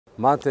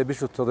maanta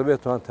bishu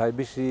 17 tahay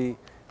bishii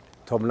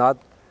tobnaad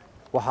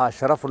waxa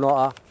sharaf noo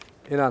ah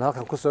inaan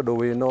halkan ku soo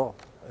dhaweeyno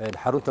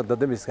xarunta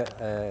Dabdemiska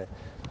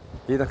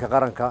ciidanka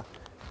qaranka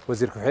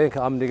wasiirka xigeenka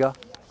amniga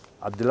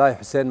Abdullaahi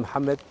Xuseen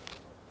Maxamed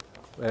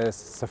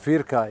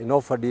safiirka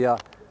inoo fadhiya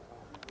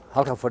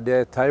halkan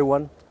fadhiya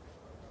Taiwan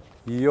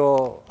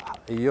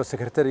iyo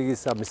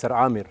sekretarigiisa Mr.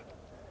 Amir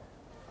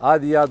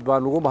aad iyo aad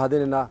baan ugu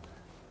mahadinaynaa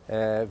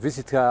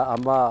visitka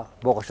ama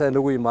booqashada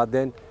nagu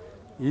yimaadeen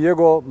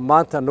iyagoo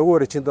maanta nagu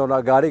wareejin doona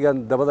gaarigan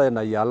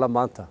dabadayna yaala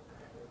maanta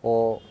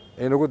oo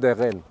inagu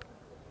deeqeen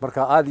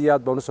marka aad iyo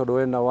aad baan u soo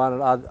dhaweynaa waana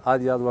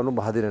aad iyo aad baan u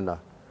mahadinaynaa.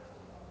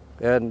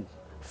 And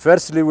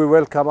firstly, we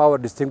welcome our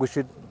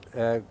distinguished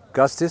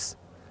guests.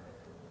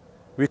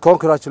 We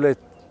congratulate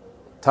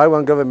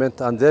Taiwan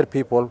government and their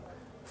people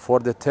for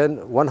the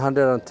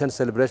 110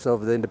 celebration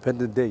of the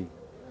Independence Day.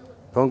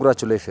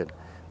 Congratulations.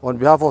 On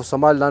behalf of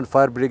Somaliland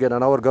Fire Brigade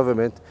and our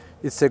government,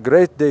 it's a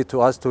great day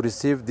to us to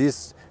receive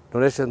this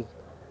donation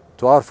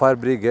to our fire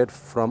brigade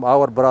from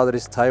our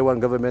brothers Taiwan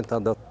government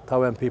and the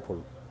Taiwan people.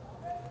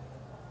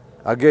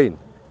 Again,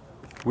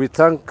 we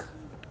thank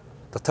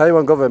the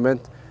Taiwan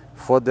government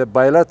for the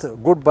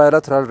good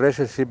bilateral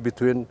relationship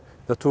between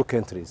the two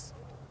countries.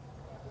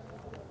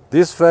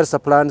 These first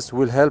plans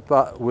will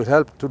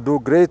help to do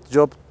great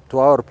job to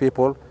our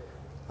people,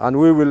 and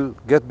we will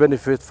get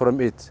benefit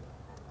from it.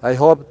 I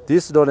hope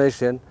this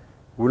donation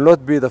will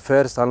not be the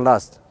first and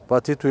last,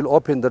 but it will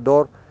open the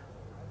door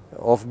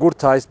of good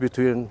ties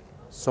between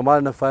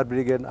Somaliland Fire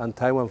Brigade and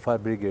Taiwan Fire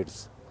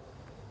Brigades.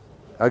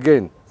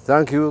 Again,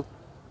 thank you.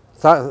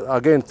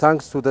 Again,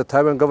 thanks to the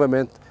Taiwan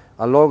government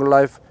and long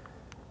life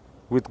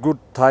with good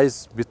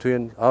ties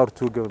between our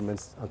two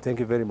governments. And thank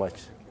you very much.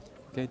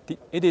 Okay,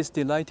 it is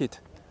delighted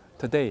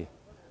today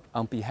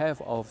on behalf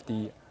of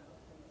the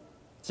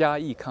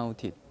Jiayi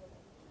County,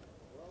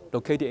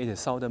 located in the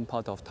southern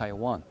part of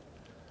Taiwan.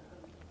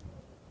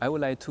 I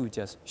would like to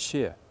just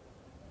share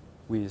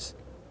with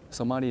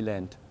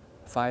Somaliland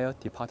Fire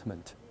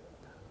Department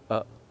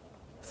a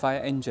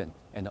fire engine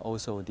and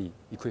also the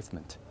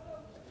equipment.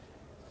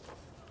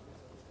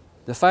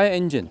 The fire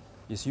engine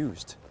is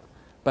used,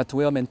 but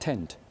well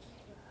maintained.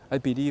 I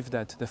believe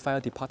that the fire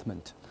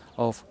department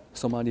of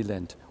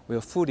Somaliland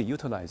will fully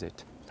utilize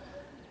it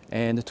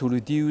and to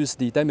reduce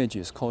the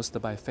damages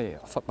caused by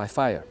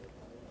fire.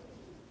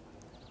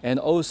 And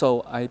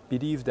also, I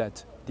believe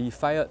that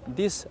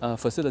this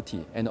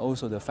facility and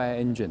also the fire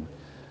engine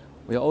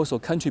will also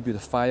contribute to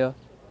fire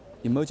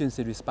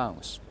emergency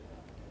response,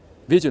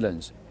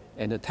 vigilance,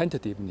 and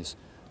attentiveness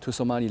to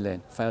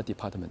Somaliland Fire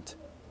Department.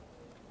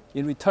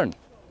 In return,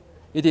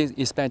 it is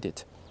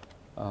expected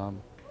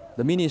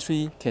the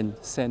ministry can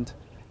send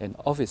an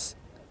office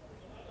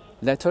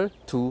letter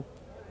to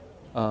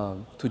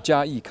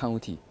Jiayi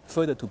County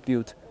further to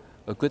build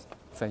a good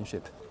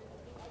friendship.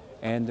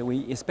 And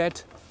we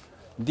expect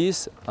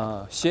this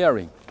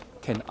sharing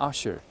can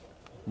usher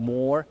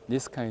more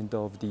this kind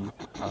of the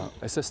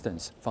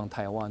assistance from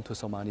Taiwan to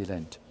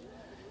Somaliland.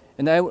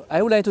 And I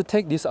would like to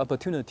take this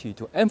opportunity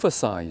to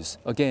emphasize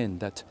again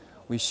that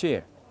we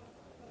share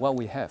what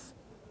we have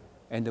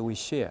and we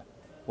share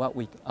what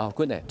we are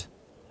good at.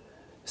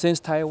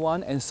 Since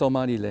Taiwan and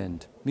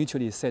Somaliland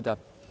mutually set up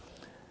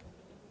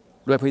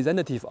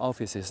representative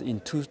offices in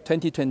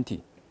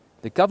 2020,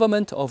 the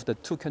government of the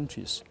two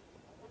countries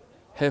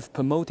have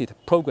promoted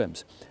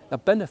programs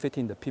that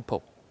benefiting the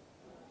people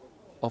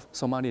of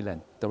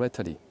Somaliland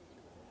directly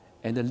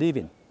and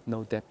leaving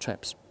no debt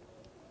traps,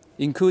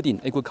 including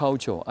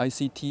agriculture,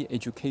 ICT,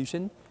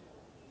 education,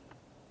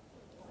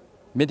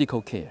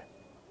 medical care.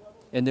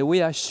 And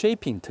we are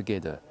shaping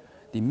together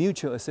the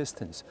mutual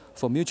assistance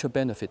for mutual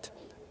benefit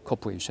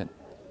cooperation.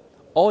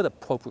 All the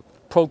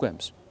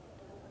programs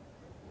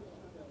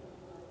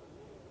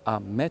are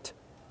met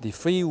the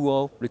free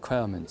world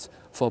requirements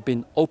for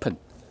being open,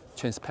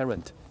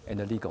 transparent,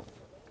 and legal.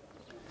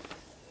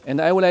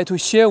 And I would like to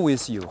share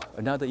with you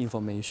another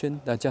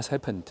information that just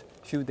happened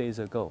a few days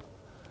ago.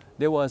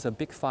 There was a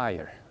big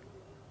fire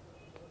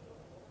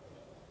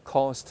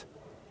caused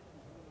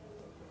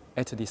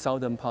at the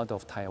southern part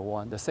of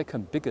Taiwan, the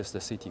second biggest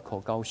city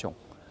called Kaohsiung,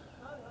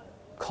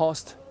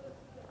 cost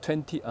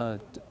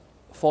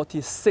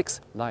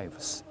 46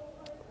 lives.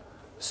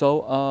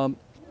 So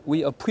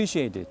we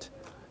appreciated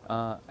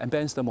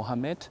Ambassador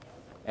Mohammed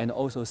and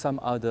also some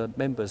other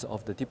members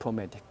of the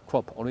diplomatic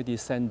corps already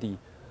sent the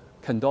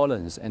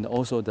condolence and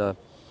also the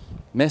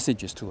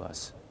messages to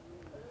us.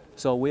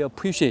 So we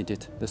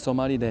appreciated the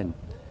Somaliland.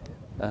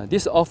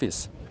 This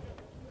office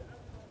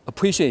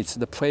appreciates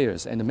the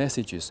prayers and the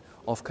messages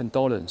of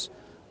condolence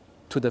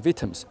to the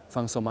victims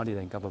from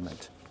Somaliland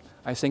government.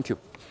 I thank you.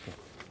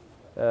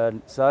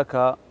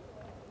 Saaka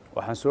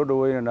waxaan soo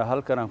dhaweynaynaa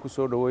halkan aan ku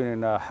soo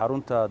dhaweynaynaa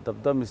xarunta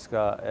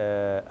Dabdemiska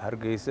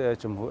Hargeysa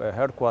ee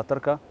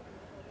headquarter-ka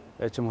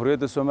ee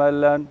Jamhuuriyadda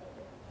Somaliland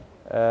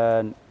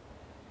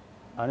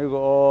aniga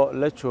oo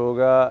la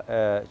jooga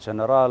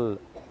General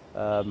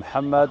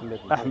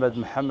Ahmed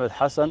Mohamed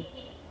Hassan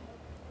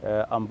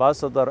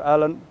Ambassador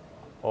Alan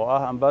oo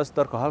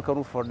ambassador-ka halkan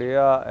u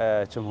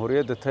fadhiya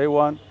Jamhuuriyadda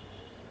Taiwan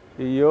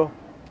iyo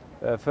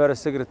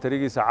First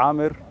Secretary-giisa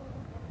Caamir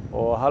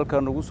oo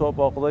halkan ugu soo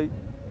booqday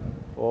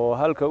oo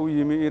halka u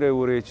yimi inay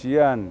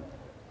wareejiyaan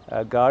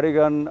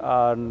gaadhigan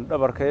aan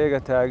dhabarkayaga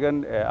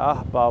taagan ee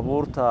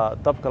baabuurta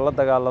dabka la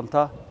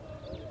dagaalanta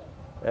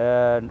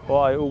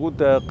oo ay ugu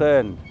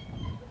deeqeen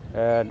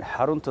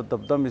xarunta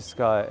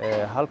dabdemiska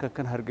ee halka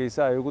kan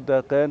Hargeysa ay ugu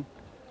deeqeen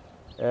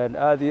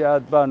aad iyo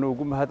aad baan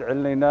ugu mahad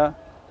celinaynaa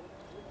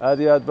aad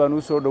iyo aad baan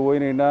u soo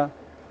dhaweynaynaa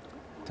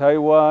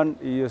Taiwan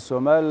iyo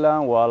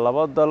Somaliland waa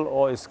laba dal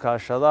oo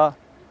iskaashada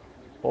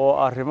oo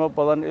arrimo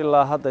badan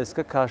ilaa hadda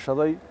iska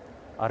kaashaday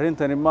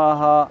arrintani ma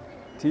aha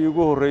tii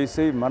ugu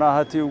horeysay mana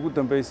aha tii ugu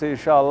dambeysay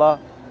insha Allah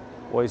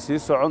way sii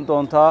socon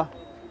doontaa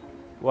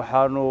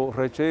waxaanu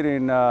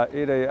rajaynaynaa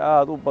inay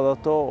aad u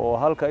badato oo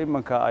halka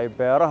imanka ay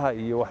beeraha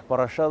iyo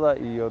waxbarashada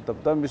iyo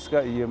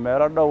dabdemiska iyo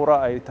meelo dhowra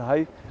ay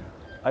tahay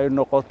ay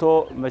noqoto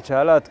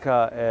majaalaadka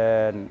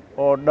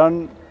oo dhan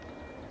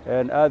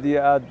aad iyo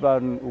aad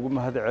baan ugu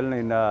mahad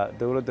celinaynaa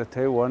dawladda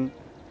Taiwan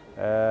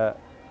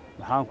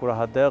maxaan ku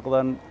lahaa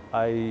deeqdan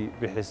ay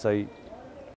bixisay